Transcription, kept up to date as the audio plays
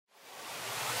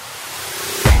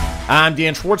I'm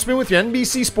Dan Schwartzman with your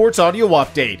NBC Sports Audio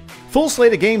Update. Full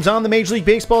slate of games on the Major League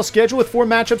Baseball schedule with 4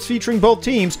 matchups featuring both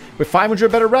teams with 500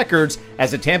 better records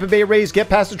as the Tampa Bay Rays get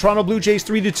past the Toronto Blue Jays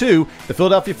 3-2, the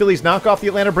Philadelphia Phillies knock off the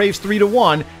Atlanta Braves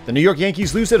 3-1, the New York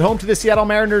Yankees lose at home to the Seattle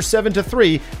Mariners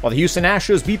 7-3, while the Houston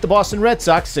Astros beat the Boston Red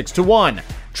Sox 6-1.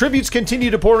 Tributes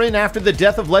continue to pour in after the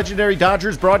death of legendary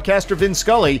Dodgers broadcaster Vin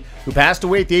Scully, who passed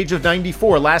away at the age of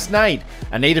 94 last night.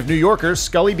 A native New Yorker,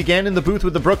 Scully began in the booth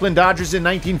with the Brooklyn Dodgers in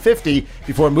 1950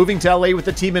 before moving to LA with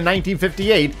the team in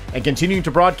 1958 and continuing to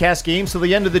broadcast games till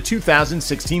the end of the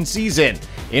 2016 season.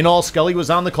 In all, Scully was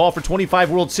on the call for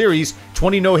 25 World Series,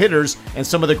 20 no-hitters, and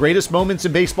some of the greatest moments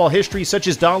in baseball history, such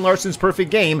as Don Larson's perfect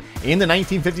game in the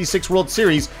 1956 World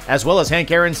Series, as well as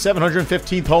Hank Aaron's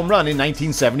 715th home run in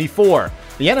 1974.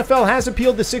 The NFL has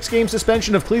appealed the 6-game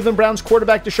suspension of Cleveland Browns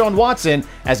quarterback Deshaun Watson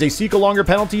as they seek a longer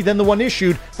penalty than the one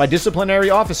issued by disciplinary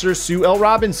officer Sue L.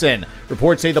 Robinson.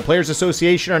 Reports say the Players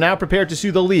Association are now prepared to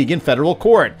sue the league in federal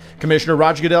court. Commissioner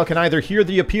Roger Goodell can either hear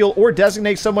the appeal or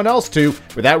designate someone else to,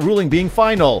 without ruling being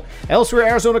final. Elsewhere,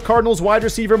 Arizona Cardinals wide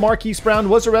receiver Marquise Brown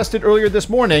was arrested earlier this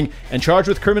morning and charged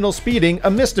with criminal speeding, a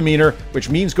misdemeanor, which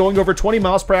means going over 20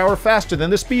 miles per hour faster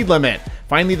than the speed limit.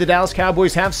 Finally, the Dallas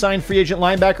Cowboys have signed free agent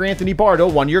linebacker Anthony Bardo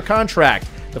a 1-year contract.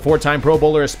 The 4-time Pro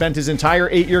Bowler has spent his entire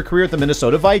 8-year career at the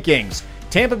Minnesota Vikings.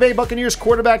 Tampa Bay Buccaneers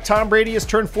quarterback Tom Brady has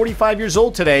turned 45 years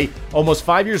old today, almost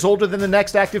 5 years older than the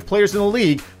next active players in the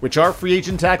league, which are free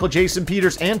agent tackle Jason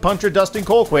Peters and punter Dustin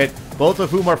Colquitt, both of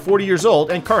whom are 40 years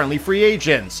old and currently free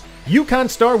agents. UConn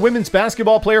star women's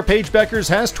basketball player Paige Beckers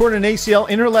has torn an ACL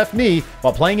in her left knee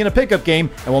while playing in a pickup game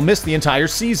and will miss the entire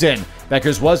season.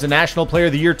 Beckers was the National Player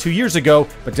of the Year 2 years ago,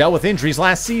 but dealt with injuries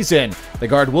last season. The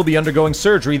guard will be undergoing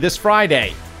surgery this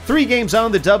Friday. 3 games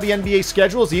on the WNBA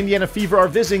schedule as the Indiana Fever are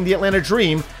visiting the Atlanta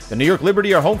Dream. The New York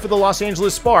Liberty are home for the Los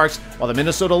Angeles Sparks, while the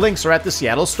Minnesota Lynx are at the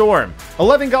Seattle Storm.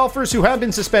 11 golfers who have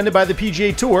been suspended by the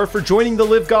PGA Tour for joining the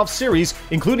LIV Golf Series,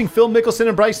 including Phil Mickelson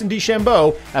and Bryson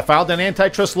DeChambeau, have filed an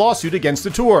antitrust lawsuit against the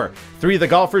tour. 3 of the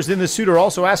golfers in the suit are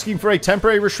also asking for a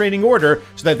temporary restraining order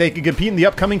so that they can compete in the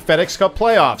upcoming FedEx Cup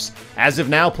playoffs. As of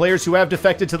now, players who have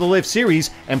defected to the LIV Series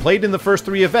and played in the first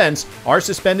 3 events are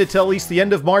suspended till at least the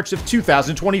end of March of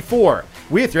 2024.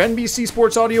 With your NBC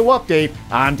Sports Audio Update,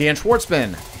 I'm Dan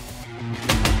Schwartzman.